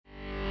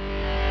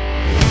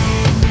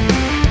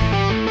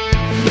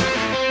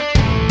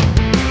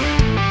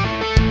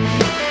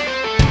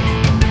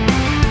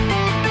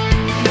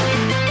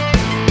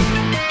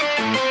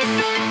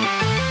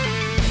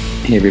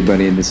Hey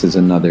everybody, this is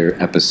another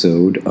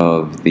episode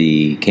of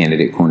the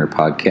Candidate Corner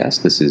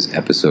podcast. This is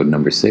episode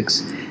number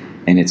 6,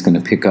 and it's going to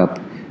pick up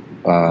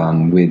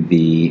with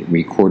the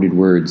recorded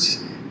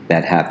words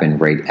that happened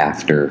right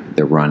after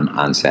the run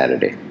on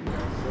Saturday.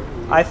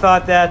 I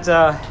thought that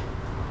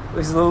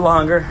was a little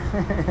longer,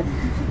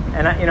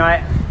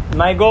 and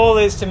my goal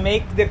is to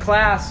make the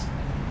class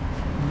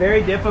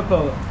very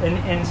difficult,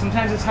 and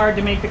sometimes it's hard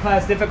to make the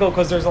class difficult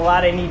because there's a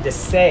lot I need to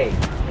say.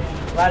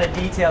 A lot of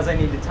details I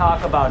need to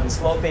talk about and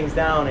slow things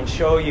down and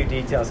show you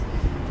details.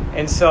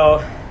 And so,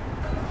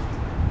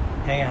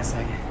 hang on a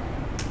second.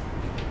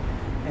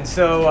 And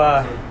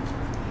so,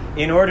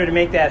 in order to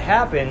make that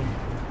happen,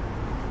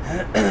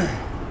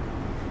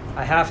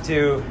 I have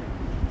to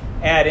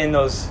add in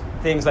those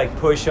things like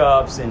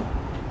push-ups and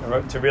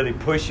to really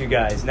push you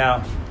guys. Now,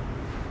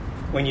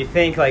 when you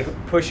think like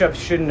push-ups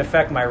shouldn't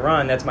affect my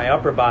run, that's my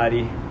upper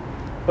body.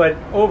 But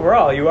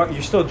overall,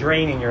 you're still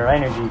draining your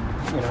energy.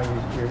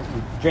 You're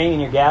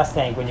draining your gas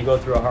tank when you go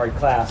through a hard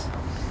class.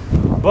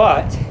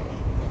 But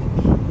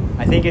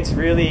I think it's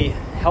really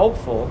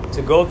helpful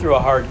to go through a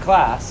hard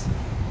class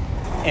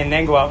and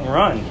then go out and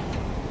run.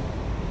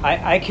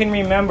 I can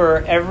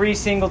remember every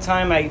single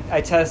time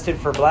I tested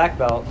for black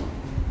belt,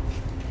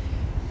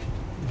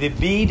 the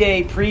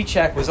B-Day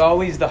pre-check was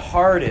always the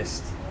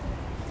hardest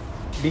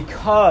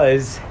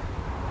because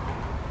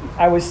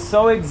I was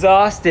so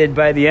exhausted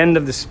by the end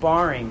of the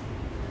sparring,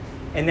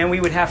 and then we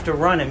would have to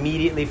run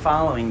immediately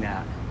following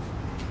that.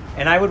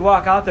 And I would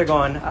walk out there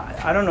going,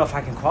 I don't know if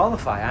I can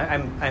qualify.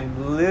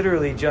 I'm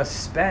literally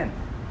just spent.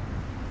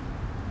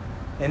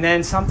 And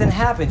then something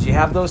happens. You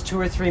have those 2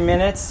 or 3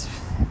 minutes,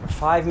 or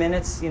 5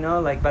 minutes,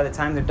 like by the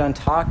time they're done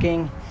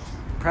talking,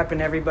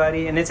 prepping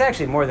everybody. And it's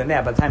actually more than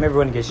that. By the time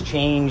everyone gets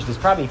changed, it's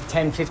probably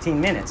 10,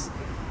 15 minutes,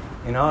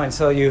 and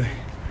so you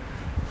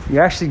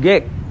actually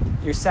get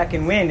your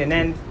second wind. And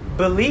then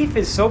belief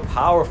is so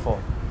powerful.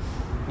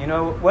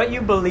 What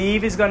you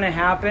believe is going to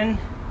happen,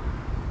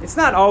 it's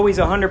not always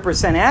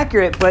 100%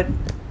 accurate, but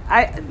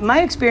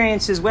my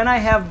experience is when I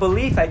have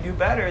belief, I do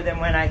better than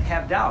when I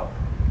have doubt.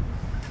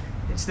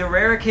 It's the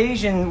rare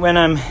occasion when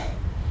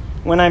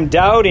I'm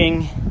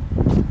doubting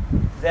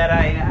that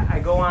I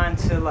go on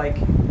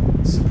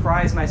to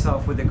surprise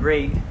myself with a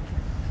great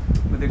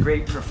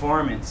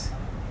performance.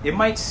 It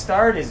might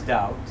start as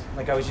doubt,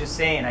 like I was just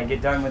saying. I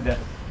get done with the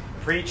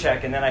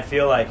pre-check and then I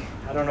feel like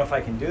I don't know if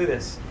I can do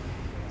this.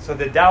 So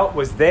the doubt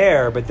was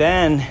there, but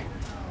then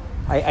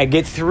I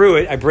get through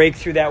it. I break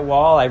through that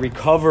wall. I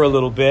recover a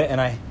little bit, and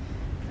I'm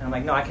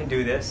like, no, I can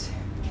do this.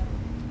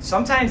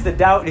 Sometimes the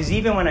doubt is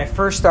even when I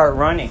first start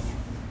running.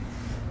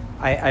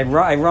 I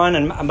run,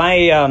 and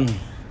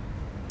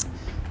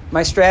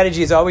my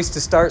strategy is always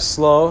to start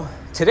slow.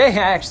 Today I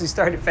actually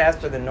started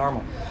faster than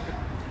normal.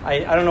 I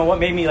don't know what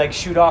made me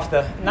shoot off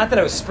not that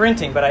I was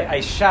sprinting, but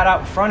I shot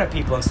out in front of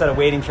people instead of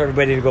waiting for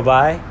everybody to go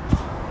by.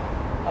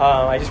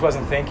 I just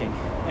wasn't thinking.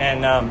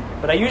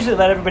 But I usually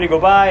let everybody go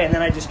by, and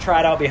then I just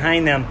trot out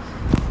behind them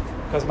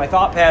because my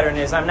thought pattern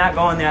is I'm not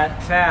going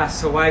that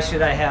fast, so why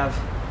should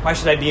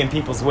I be in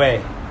people's way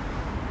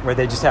where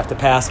they just have to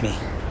pass me?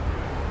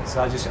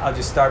 So I'll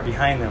just start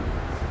behind them,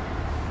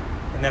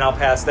 and then I'll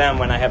pass them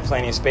when I have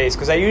plenty of space,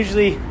 because I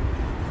usually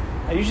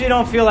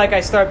don't feel like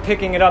I start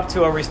picking it up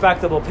to a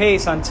respectable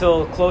pace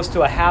until close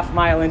to a half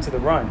mile into the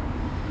run,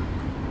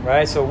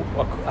 right? So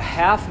a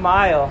half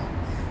mile.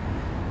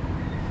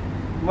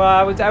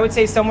 Well, I would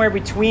say somewhere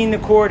between the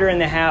quarter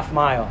and the half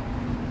mile,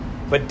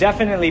 but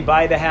definitely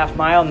by the half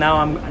mile. Now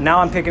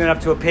I'm picking it up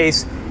to a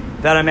pace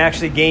that I'm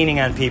actually gaining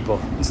on people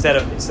instead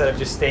of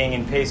just staying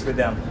in pace with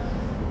them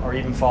or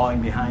even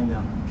falling behind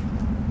them.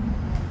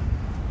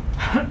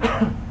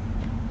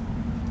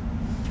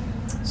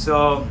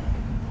 So,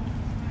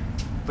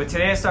 but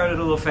today I started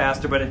a little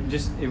faster, but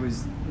it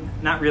was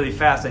not really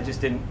fast. I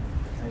just didn't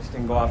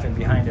go off in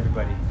behind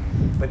everybody.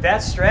 But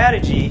that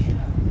strategy,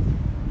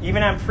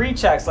 even on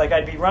pre-checks,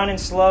 I'd be running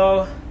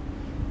slow,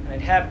 and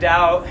I'd have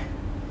doubt,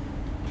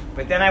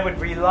 but then I would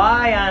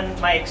rely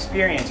on my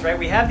experience, right?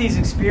 We have these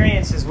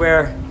experiences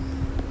where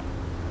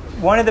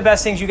one of the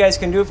best things you guys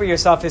can do for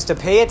yourself is to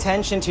pay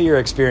attention to your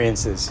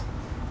experiences.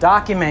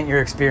 Document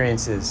your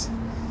experiences.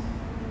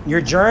 Your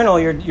journal,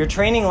 your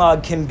training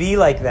log can be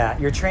like that.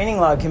 Your training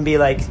log can be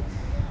like,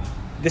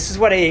 this is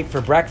what I ate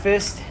for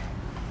breakfast.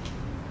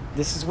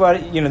 This is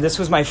what, this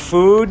was my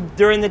food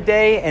during the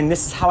day, and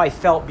this is how I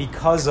felt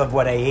because of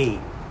what I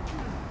ate.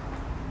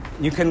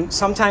 You can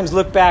sometimes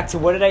look back to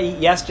what did I eat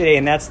yesterday,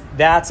 and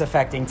that's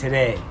affecting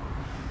today.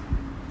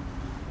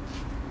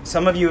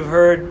 Some of you have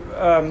heard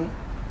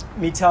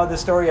me tell the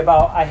story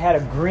about I had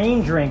a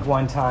green drink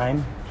one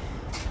time,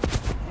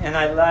 and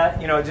I let,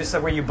 just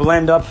where you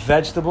blend up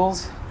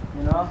vegetables,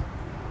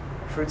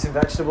 fruits and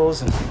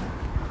vegetables, and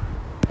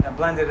I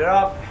blended it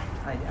up.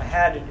 I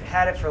had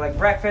it for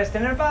breakfast,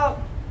 and then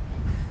about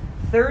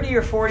 30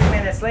 or 40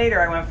 minutes later,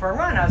 I went for a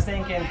run. I was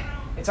thinking,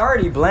 it's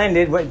already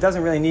blended. It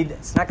doesn't really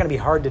it's not going to be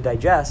hard to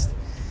digest.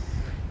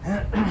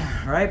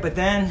 Right? But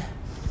then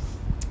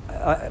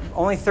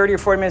only 30 or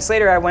 40 minutes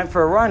later, I went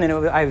for a run, and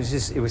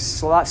it was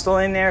still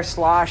in there,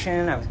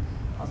 sloshing. I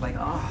was I was like,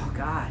 oh,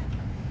 God.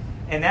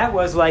 And that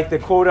was like the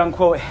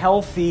quote-unquote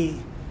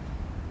healthy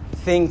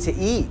thing to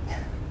eat.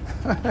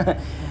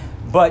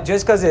 But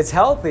just because it's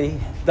healthy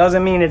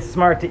doesn't mean it's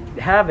smart to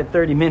have it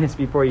 30 minutes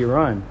before you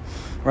run,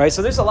 right?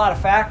 So there's a lot of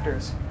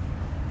factors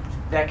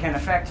that can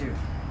affect you.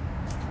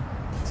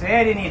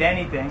 Today I didn't eat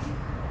anything.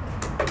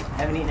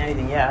 I haven't eaten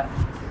anything yet.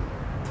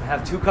 I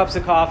have 2 cups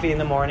of coffee in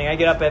the morning. I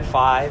get up at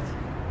 5.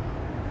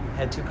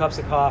 Had 2 cups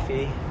of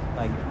coffee,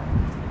 like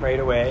right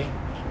away.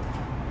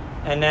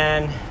 And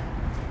then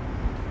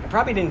I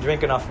probably didn't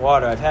drink enough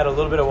water. I've had a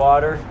little bit of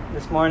water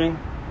this morning,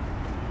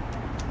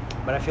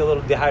 but I feel a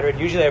little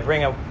dehydrated. Usually I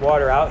bring a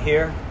water out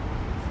here,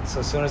 so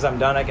as soon as I'm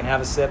done I can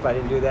have a sip. I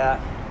didn't do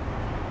that.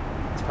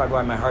 That's probably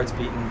why my heart's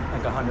beating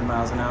like 100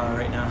 miles an hour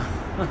right now.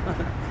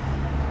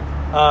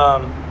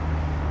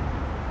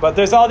 But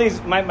there's all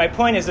these, my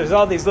point is there's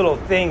all these little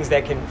things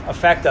that can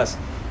affect us.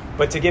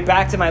 But to get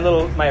back to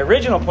my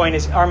original point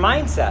is our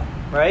mindset,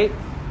 right?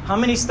 How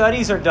many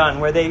studies are done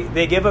where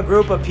they give a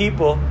group of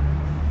people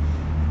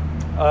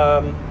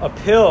a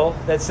pill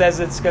that says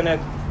it's gonna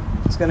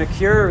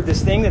cure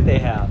this thing that they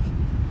have,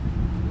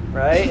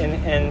 right?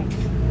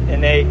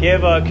 And they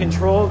give a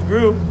controlled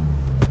group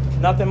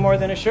nothing more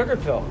than a sugar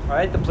pill,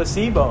 right? The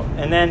placebo.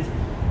 And then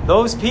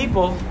those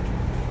people,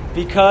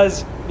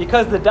 because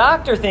the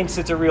doctor thinks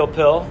it's a real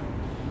pill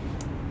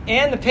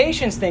and the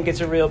patients think it's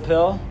a real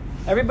pill,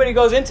 everybody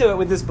goes into it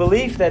with this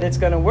belief that it's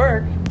going to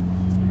work.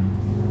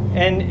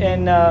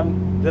 And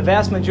the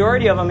vast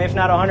majority of them, if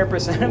not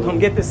 100% of them,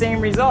 get the same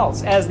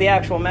results as the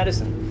actual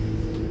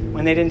medicine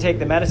when they didn't take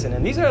the medicine.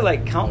 And these are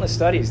like countless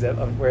studies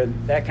where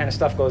that kind of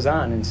stuff goes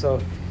on. And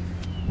so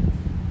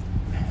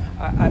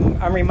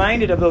I'm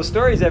reminded of those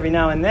stories every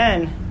now and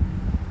then,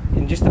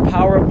 and just the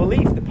power of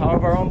belief, the power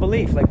of our own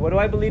belief. Like, what do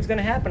I believe is going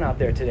to happen out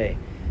there today?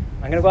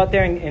 I'm going to go out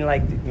there and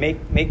like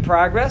make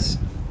progress.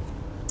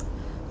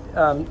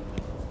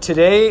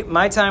 Today,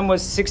 my time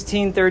was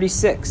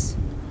 16:36.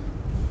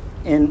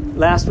 And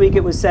last week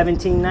it was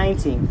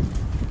 17:19.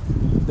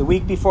 The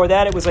week before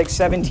that it was like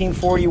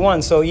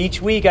 17:41. So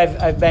each week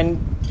I've been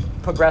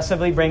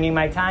progressively bringing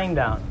my time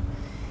down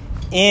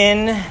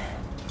in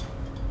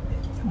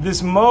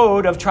this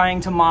mode of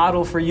trying to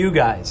model for you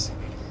guys.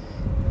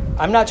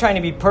 I'm not trying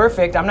to be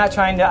perfect. I'm not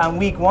trying to, on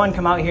week 1,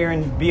 come out here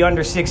and be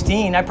under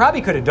 16. I probably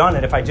could have done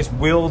it if I just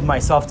willed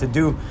myself to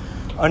do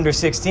under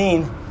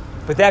 16.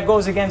 But that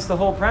goes against the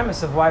whole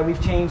premise of why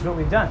we've changed what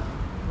we've done,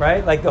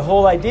 right? Like the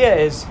whole idea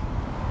is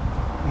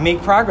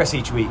make progress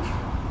each week.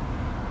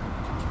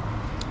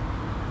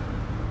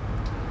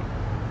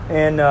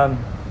 And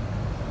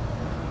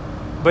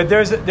but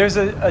there's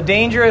a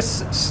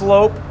dangerous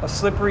slope, a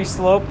slippery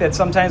slope that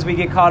sometimes we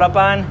get caught up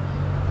on,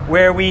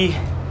 where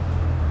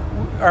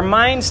our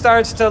mind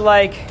starts to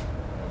like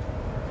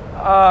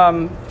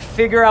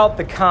figure out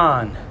the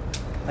con.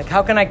 Like,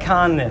 how can I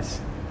con this?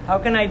 How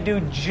can I do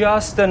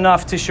just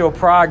enough to show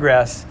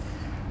progress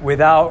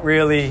without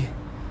really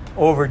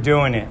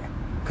overdoing it?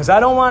 Because I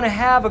don't want to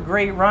have a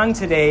great run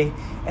today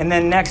and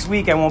then next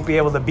week I won't be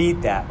able to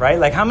beat that, right?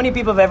 Like, how many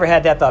people have ever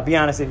had that thought? Be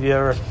honest if you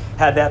ever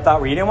had that thought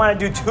where you didn't want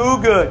to do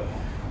too good.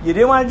 You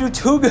didn't want to do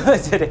too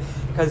good today.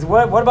 Because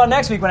what about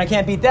next week when I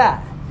can't beat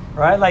that?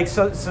 Right? Like,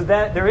 so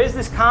that there is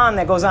this con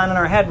that goes on in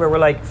our head where we're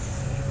like,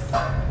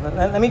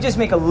 let me just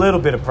make a little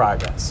bit of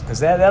progress,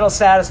 because that'll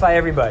satisfy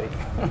everybody.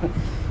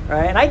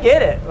 Right? And I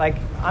get it. Like,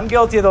 I'm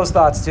guilty of those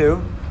thoughts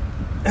too.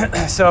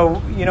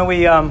 So,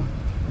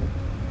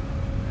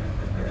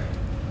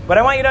 but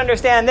I want you to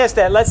understand this,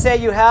 that let's say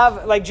you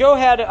have, like Joe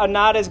had a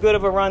not as good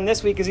of a run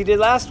this week as he did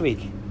last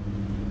week.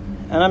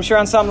 And I'm sure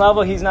on some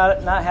level he's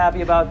not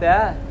happy about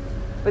that.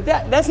 But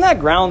that's not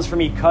grounds for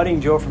me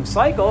cutting Joe from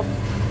cycle.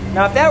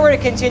 Now, if that were to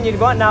continue to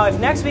go on, now if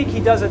next week he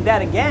does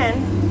that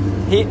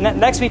again,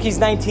 next week he's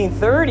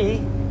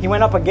 1930, he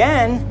went up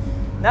again,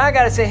 now I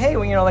got to say, hey,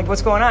 well, like,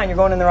 what's going on? You're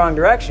going in the wrong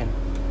direction.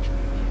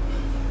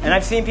 And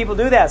I've seen people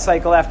do that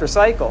cycle after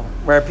cycle,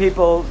 where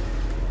people,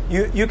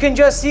 you can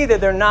just see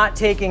that they're not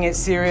taking it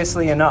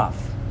seriously enough.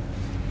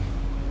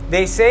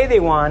 They say they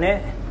want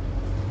it,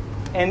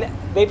 and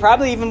they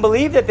probably even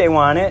believe that they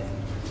want it,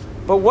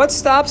 but what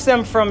stops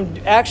them from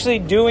actually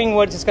doing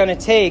what it's going to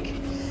take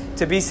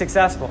to be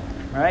successful,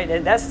 right?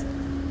 And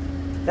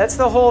that's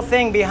the whole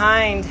thing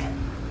behind,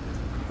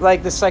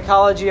 like, the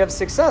psychology of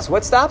success.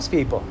 What stops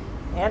people?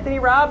 Anthony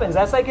Robbins,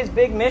 that's like his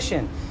big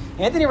mission.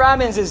 Anthony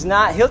Robbins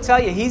he'll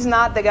tell you, he's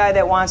not the guy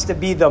that wants to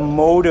be the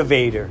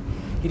motivator.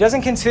 He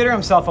doesn't consider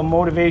himself a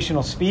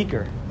motivational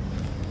speaker.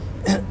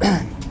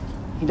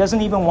 He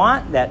doesn't even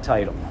want that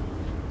title.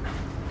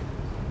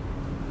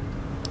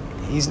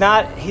 He's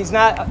not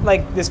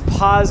like this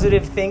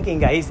positive thinking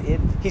guy.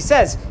 He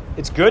says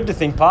it's good to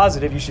think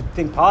positive. You should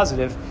think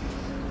positive.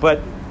 But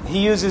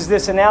he uses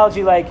this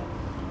analogy like,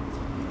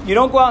 you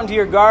don't go out into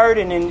your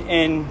garden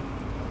and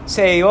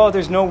say, oh,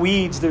 there's no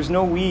weeds,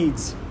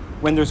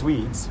 when there's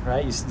weeds,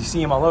 right? You see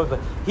them all over.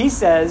 He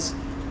says,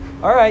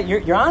 all right,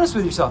 you're honest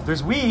with yourself.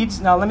 There's weeds.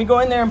 Now let me go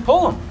in there and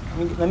pull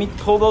them. Let me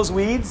pull those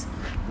weeds.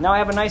 Now I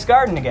have a nice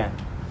garden again.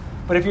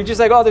 But if you're just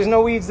like, oh, there's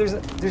no weeds,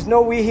 there's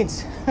no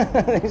weeds,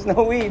 there's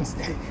no weeds,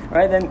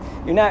 right? Then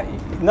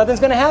nothing's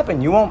going to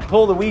happen. You won't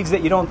pull the weeds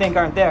that you don't think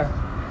aren't there.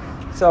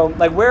 So,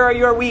 like, where are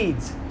your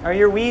weeds? Are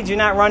your weeds you're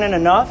not running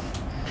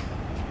enough?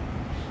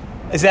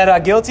 Is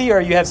that guilty, or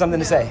you have something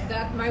to say?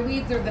 My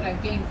weeds are that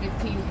I've gained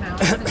 15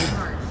 pounds since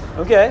March.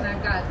 Okay. And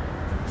I've got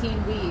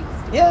 15 weeds.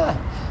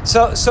 Yeah.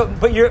 So,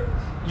 but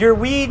your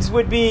weeds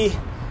would be,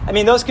 I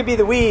mean, those could be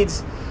the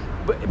weeds,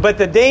 but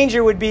the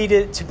danger would be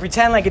to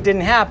pretend like it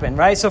didn't happen,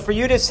 right? So for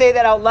you to say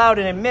that out loud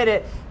and admit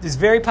it is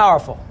very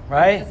powerful,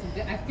 right?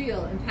 Yes, I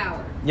feel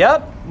empowered.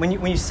 Yep. When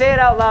you say it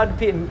out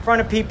loud in front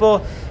of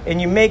people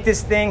and you make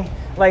this thing,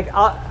 like,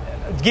 I'll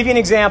give you an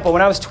example.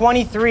 When I was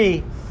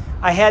 23,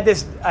 I had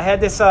this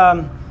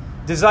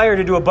desire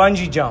to do a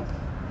bungee jump.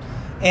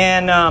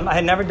 And I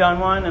had never done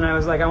one, and I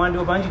was like, I want to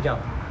do a bungee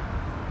jump.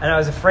 And I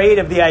was afraid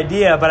of the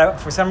idea, but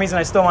for some reason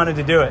I still wanted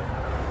to do it.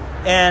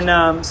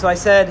 And so I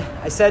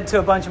said to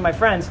a bunch of my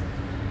friends,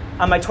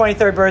 on my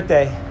 23rd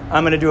birthday,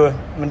 I'm gonna do a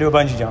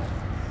bungee jump.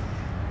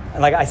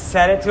 And like I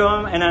said it to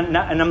them, and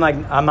I'm like,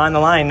 I'm on the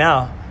line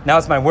now. Now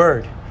it's my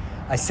word.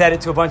 I said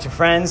it to a bunch of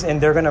friends,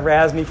 and they're gonna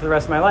razz me for the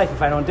rest of my life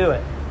if I don't do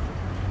it.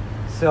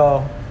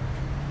 So,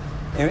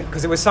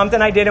 because it was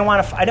something I didn't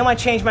want to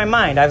change my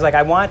mind. I was like,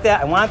 I want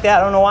that. I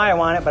don't know why I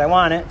want it, but I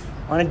want it.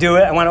 I want to do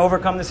it. I want to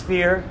overcome this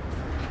fear.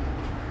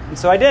 And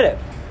so I did it.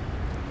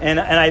 And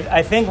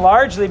I think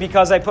largely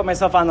because I put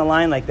myself on the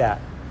line like that.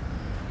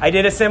 I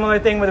did a similar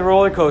thing with a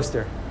roller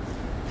coaster.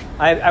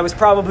 I was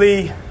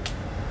probably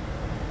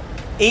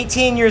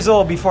 18 years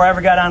old before I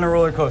ever got on a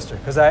roller coaster,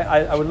 because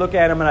I would look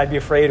at them and I'd be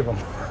afraid of them.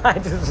 I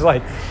just was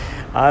like,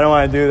 I don't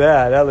want to do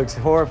that. That looks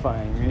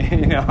horrifying,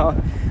 you know.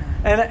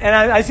 And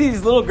I see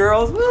these little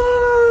girls,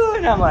 woo,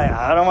 and I'm like,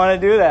 I don't want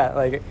to do that.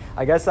 Like,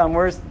 I guess I'm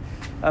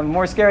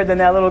more scared than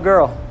that little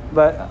girl,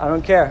 but I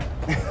don't care.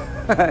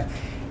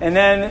 And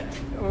then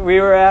we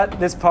were at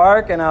this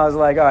park, and I was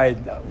like, all right,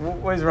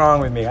 what is wrong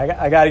with me?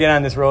 I got to get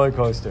on this roller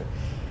coaster.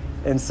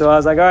 And so I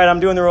was like, all right, I'm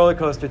doing the roller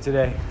coaster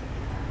today.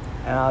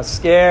 And I was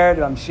scared,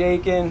 I'm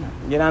shaking,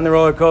 get on the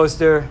roller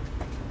coaster.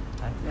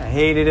 I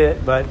hated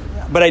it, but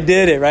I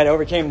did it, right? I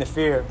overcame the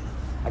fear.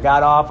 I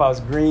got off, I was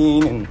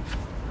green and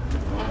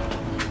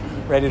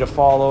ready to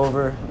fall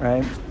over,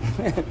 right?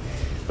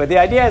 But the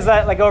idea is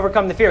that, like,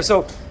 overcome the fear.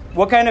 So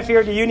what kind of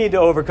fear do you need to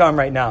overcome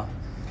right now?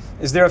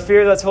 Is there a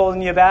fear that's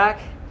holding you back?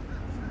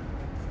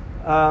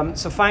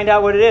 So find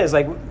out what it is.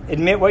 Like,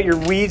 admit what your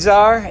weeds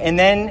are, and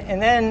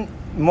then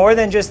more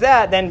than just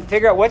that, then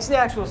figure out what's the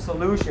actual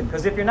solution.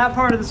 Because if you're not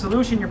part of the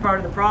solution, you're part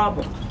of the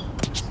problem,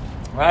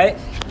 right?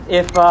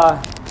 If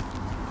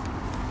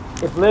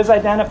Liz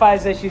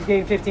identifies that she's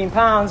gained 15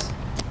 pounds,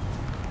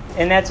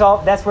 and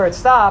that's where it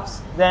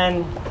stops,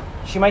 then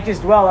she might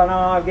just dwell on,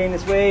 oh, I've gained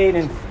this weight,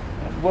 and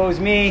woe's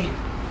me.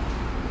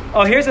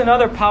 Oh, here's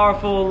another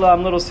powerful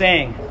little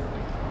saying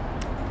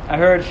I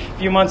heard a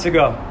few months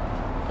ago.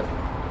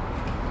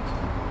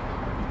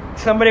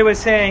 Somebody was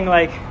saying,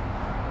 like,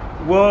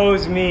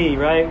 woe's me,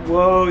 right?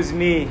 Woe's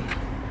me.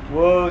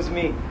 Woe's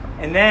me.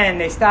 And then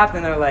they stopped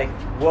and they're like,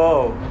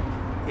 whoa,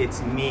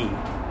 it's me,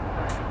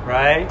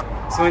 right?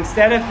 So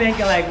instead of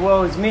thinking like,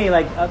 woe's me,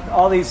 like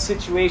all these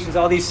situations,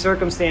 all these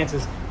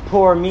circumstances,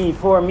 poor me,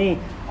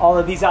 all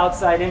of these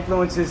outside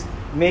influences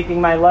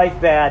making my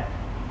life bad,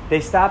 they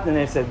stopped and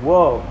they said,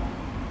 whoa,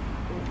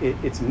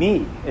 it's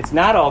me. It's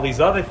not all these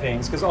other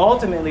things, because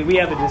ultimately we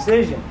have a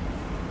decision.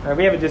 Right?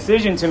 We have a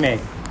decision to make.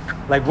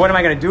 Like, what am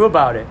I going to do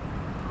about it?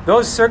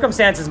 Those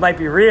circumstances might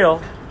be real.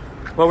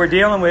 What we're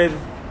dealing with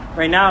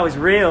right now is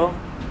real.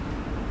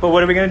 But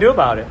what are we going to do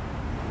about it?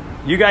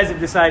 You guys have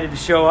decided to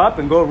show up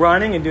and go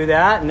running and do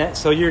that, and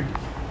so you're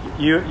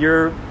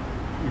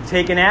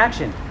taking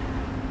action.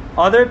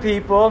 Other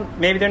people,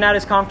 maybe they're not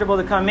as comfortable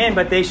to come in,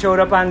 but they showed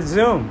up on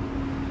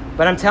Zoom.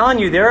 But I'm telling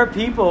you, there are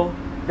people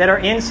that are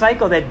in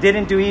cycle that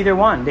didn't do either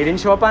one. They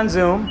didn't show up on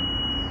Zoom,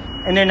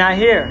 and they're not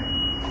here,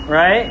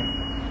 right?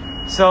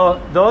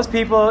 So those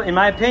people, in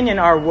my opinion,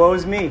 are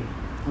woe's me.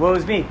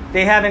 Woe's me.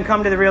 They haven't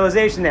come to the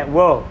realization that,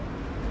 whoa,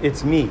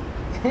 it's me,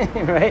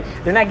 right?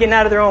 They're not getting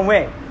out of their own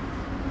way,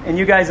 and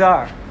you guys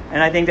are.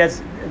 And I think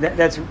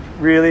that's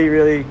really,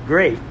 really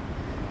great.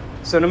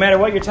 So no matter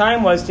what your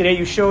time was today,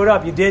 you showed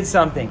up, you did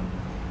something.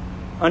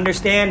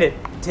 Understand it.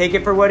 Take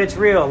it for what it's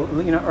real,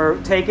 or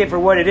take it for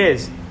what it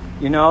is.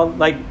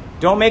 Like,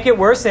 don't make it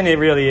worse than it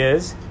really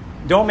is.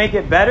 Don't make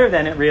it better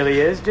than it really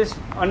is. Just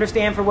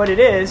understand for what it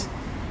is.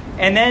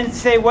 And then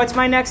say, what's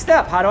my next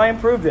step? How do I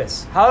improve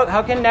this?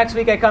 How can next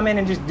week I come in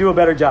and just do a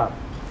better job?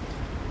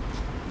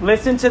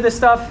 Listen to the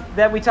stuff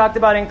that we talked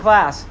about in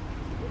class.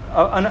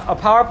 A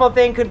powerful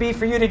thing could be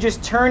for you to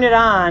just turn it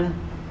on,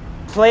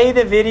 play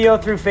the video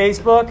through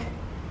Facebook,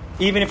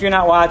 even if you're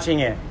not watching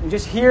it, and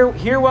just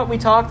hear what we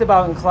talked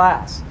about in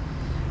class.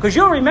 Because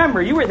you'll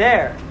remember, you were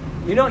there.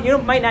 You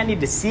might not need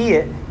to see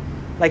it.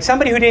 Like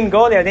somebody who didn't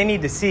go there, they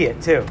need to see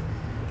it too.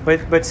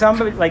 But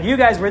somebody, like you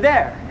guys were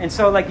there. And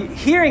so like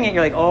hearing it,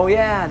 you're like, oh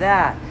yeah,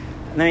 that.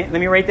 Let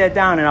me write that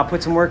down and I'll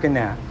put some work in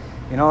that.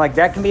 Like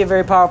that can be a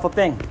very powerful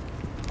thing.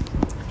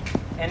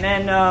 And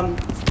then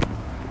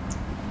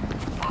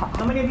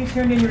How many of you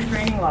turned in your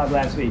training log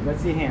last week?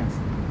 Let's see hands.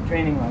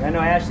 Training log. I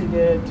know Ashley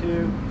did,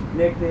 2,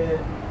 Nick did,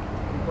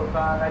 4,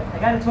 5. I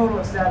got a total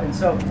of 7.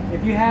 So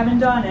if you haven't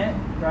done it,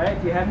 right?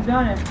 If you haven't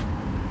done it,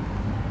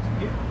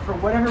 for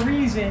whatever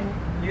reason,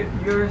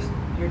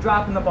 you're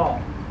dropping the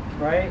ball,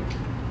 right?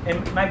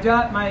 And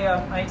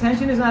my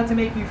intention is not to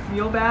make you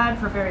feel bad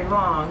for very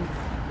long.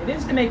 It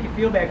is to make you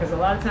feel bad because a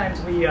lot of times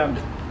we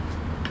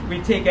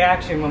take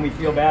action when we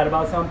feel bad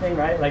about something,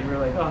 right? Like we're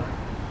like, oh,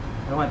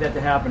 I don't want that to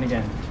happen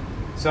again.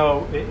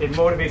 So it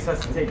motivates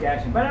us to take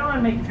action. But I don't want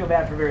to make you feel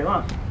bad for very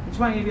long. I just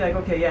want you to be like,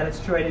 okay, yeah,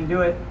 that's true. I didn't do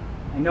it.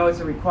 I know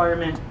it's a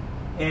requirement.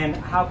 And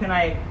how can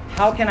I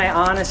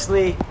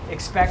honestly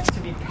expect to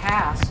be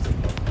passed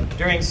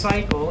during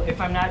cycle if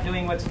I'm not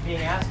doing what's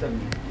being asked of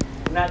me?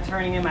 I'm not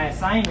turning in my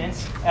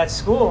assignments at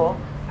school.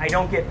 I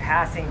don't get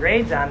passing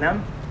grades on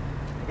them.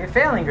 I get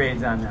failing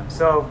grades on them.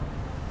 So,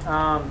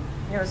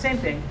 same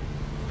thing.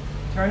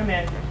 Turn them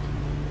in.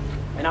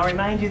 And I'll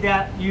remind you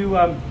that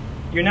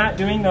you're not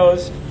doing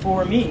those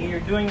for me.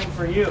 You're doing them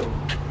for you.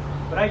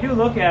 But I do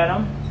look at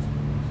them.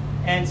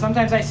 And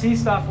sometimes I see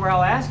stuff where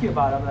I'll ask you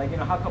about it. Like,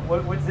 how come,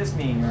 what's this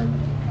mean? Or,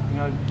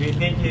 do you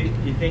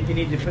think you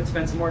need to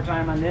spend some more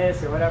time on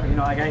this or whatever?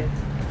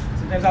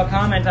 Sometimes I'll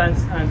comment on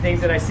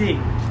things that I see.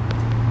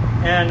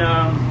 And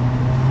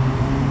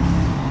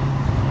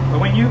but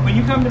when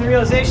you come to the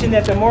realization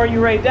that the more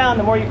you write down,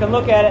 the more you can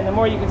look at it, and the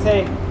more you can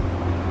say,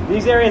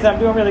 these areas I'm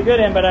doing really good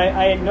in, but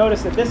I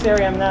noticed that this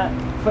area I'm not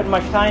putting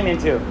much time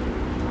into.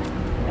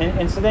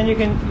 And so then you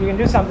can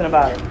do something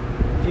about it.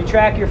 If you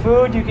track your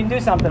food, you can do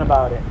something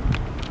about it.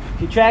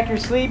 If you track your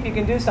sleep, you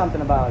can do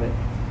something about it.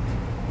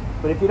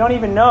 But if you don't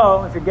even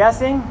know, if you're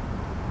guessing,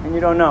 then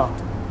you don't know.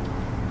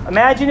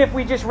 Imagine if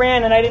we just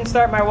ran and I didn't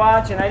start my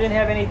watch and I didn't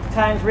have any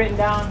times written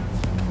down.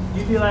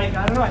 You'd be like,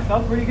 I don't know, I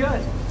felt pretty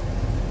good.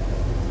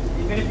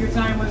 Even if your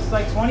time was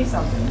like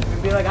 20-something,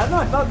 you'd be like, I don't know,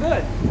 I felt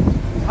good.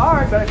 It's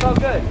hard, but I felt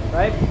good,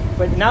 right?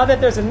 But now that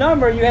there's a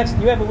number, you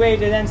have a way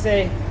to then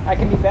say, I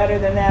can be better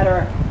than that,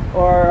 or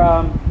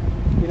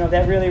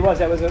that really was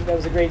that was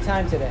a great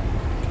time today.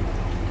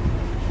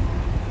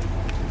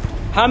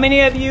 How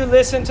many of you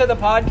listen to the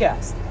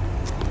podcast?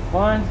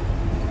 1,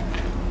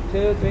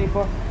 2, 3,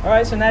 4. All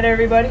right, so not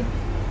everybody.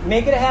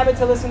 Make it a habit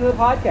to listen to the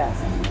podcast,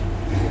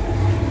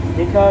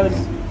 because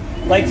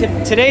like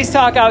today's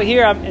talk out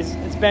here,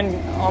 it's been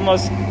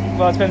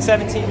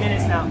 17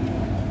 minutes now,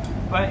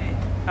 but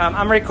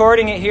I'm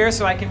recording it here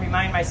so I can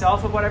remind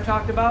myself of what I've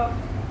talked about,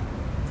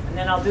 and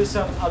then I'll do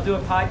a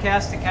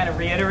podcast to kind of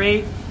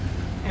reiterate.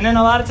 And then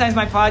a lot of times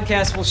my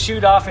podcast will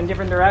shoot off in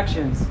different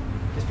directions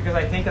just because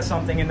I think of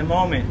something in the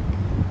moment,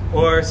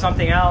 or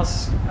something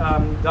else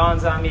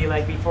dawns on me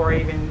like before I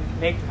even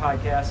make the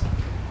podcast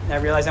and I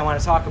realize I want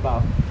to talk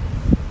about.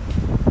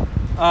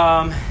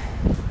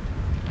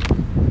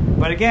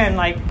 But again,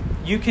 like,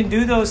 you can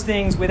do those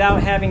things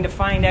without having to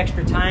find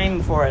extra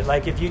time for it.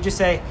 Like if you just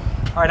say,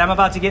 all right, I'm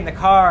about to get in the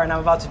car and I'm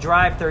about to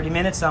drive 30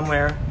 minutes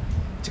somewhere,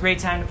 it's a great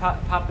time to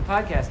pop the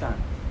podcast on.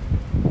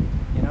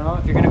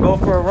 If you're going to go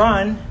for a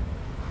run,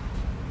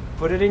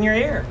 put it in your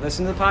ear.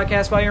 Listen to the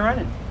podcast while you're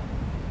running.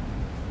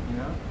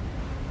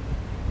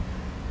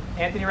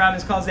 Anthony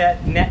Robbins calls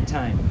that net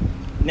time.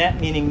 Net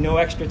meaning no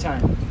extra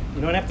time.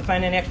 You don't have to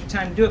find any extra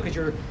time to do it because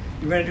you're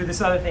going to do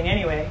this other thing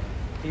anyway.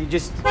 You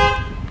just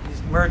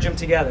merge them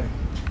together.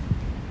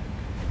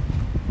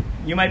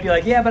 You might be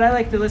like, yeah, but I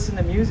like to listen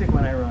to music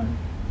when I run.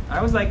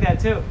 I was like that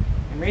too.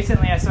 And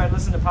recently I started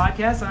listening to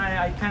podcasts, and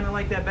I kind of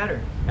like that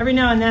better. Every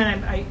now and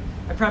then I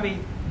probably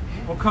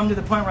will come to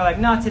the point where, like,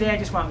 no, today I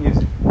just want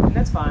music. And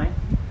that's fine.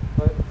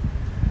 But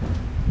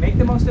make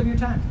the most of your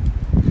time.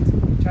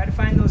 Try to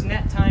find those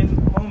net time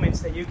moments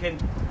that you can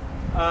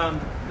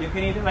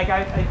either, like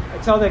I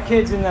tell the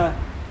kids in the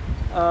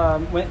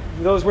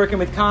those working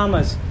with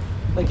commas,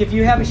 like if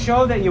you have a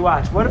show that you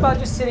watch, what about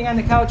just sitting on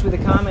the couch with a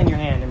comma in your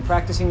hand and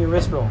practicing your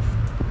wrist roll?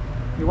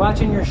 You're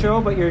watching your show,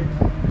 but you're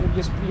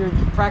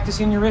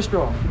practicing your wrist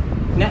roll.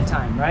 Net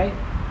time, right?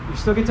 You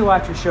still get to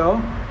watch your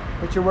show,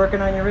 but you're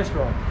working on your wrist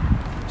roll.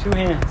 2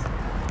 hands.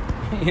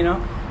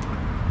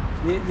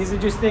 These are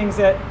just things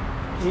that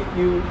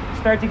you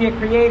start to get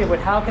creative with.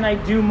 How can I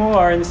do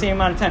more in the same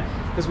amount of time?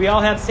 Because we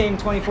all have the same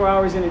 24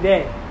 hours in a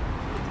day.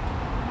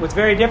 What's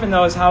very different,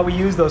 though, is how we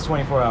use those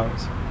 24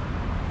 hours.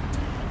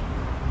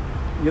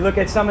 You look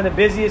at some of the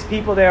busiest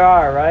people there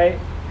are, right?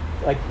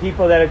 Like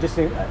people that are just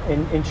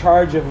in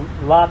charge of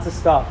lots of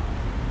stuff.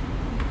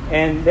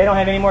 And they don't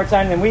have any more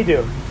time than we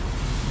do.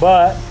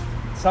 But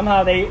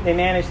somehow they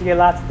manage to get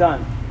lots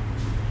done.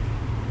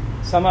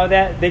 Some of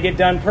that they get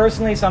done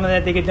personally. Some of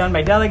that they get done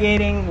by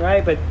delegating,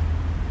 right? But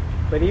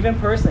even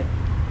personally,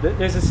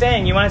 there's a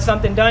saying, you want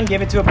something done,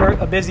 give it to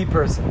a busy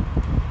person.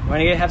 You want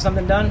to have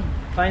something done,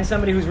 find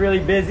somebody who's really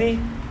busy.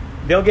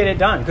 They'll get it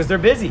done because they're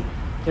busy.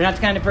 They're not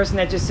the kind of person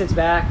that just sits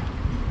back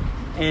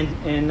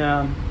and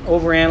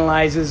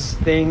overanalyzes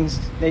things.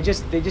 They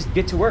just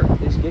get to work.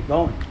 They just get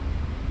going,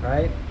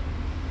 right?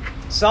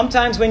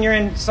 Sometimes when you're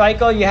in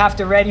cycle, you have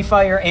to ready,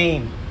 fire,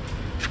 aim.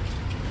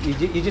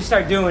 You just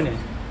start doing it.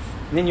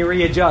 And then you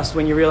readjust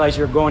when you realize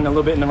you're going a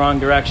little bit in the wrong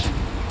direction.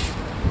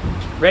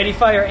 Ready,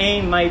 fire,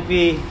 aim might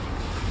be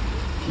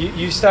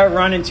you start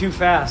running too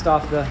fast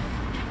off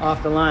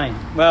the line.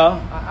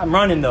 Well, I'm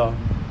running though.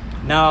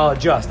 Now I'll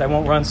adjust. I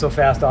won't run so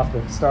fast off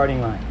the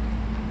starting line.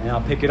 And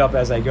I'll pick it up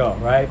as I go,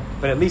 right?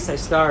 But at least I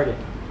started.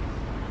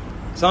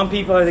 Some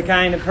people are the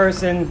kind of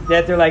person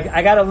that they're like,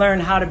 I got to learn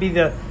how to be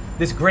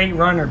this great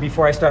runner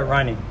before I start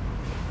running.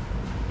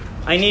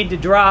 I need to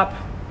drop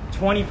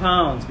 20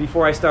 pounds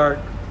before I start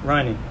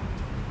running.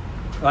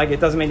 Like, it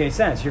doesn't make any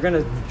sense. You're going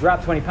to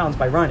drop 20 pounds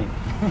by running.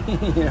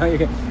 You know,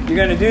 you're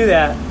going to do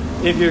that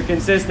if you're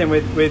consistent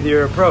with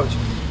your approach.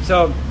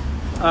 So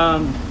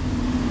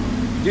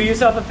do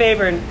yourself a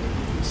favor and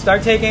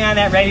start taking on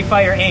that ready,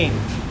 fire, aim.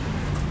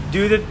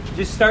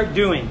 Just start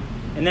doing,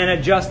 and then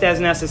adjust as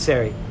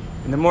necessary.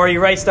 And the more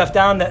you write stuff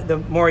down,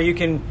 the more you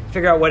can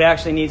figure out what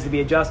actually needs to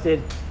be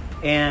adjusted.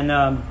 And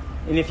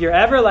if you're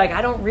ever like,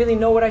 I don't really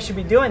know what I should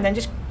be doing, then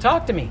just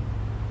talk to me.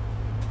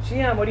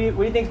 Shion, what do you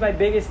think is my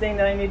biggest thing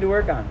that I need to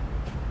work on?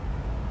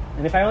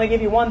 And if I only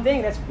give you one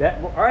thing, that's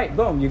all right.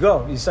 Boom, you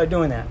go. You start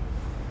doing that.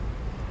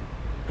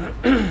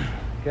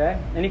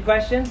 Okay. Any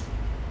questions?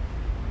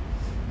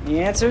 Any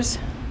answers?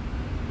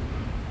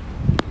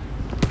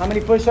 How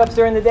many push-ups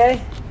during the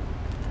day?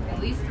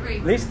 At least 3.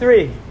 At least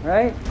 3,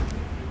 right?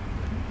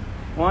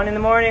 1 in the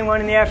morning,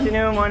 1 in the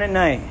afternoon, 1 at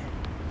night.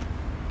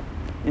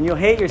 And you'll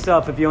hate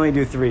yourself if you only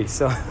do 3.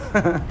 So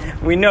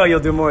we know you'll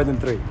do more than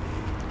 3.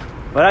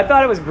 But I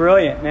thought it was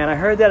brilliant, man. I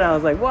heard that and I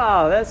was like,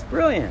 wow, that's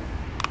brilliant.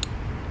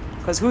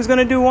 Because who's going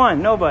to do 1?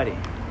 Nobody.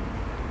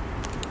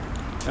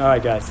 All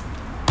right, guys.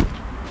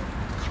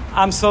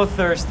 I'm so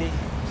thirsty.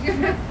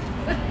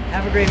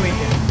 Have a great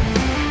weekend.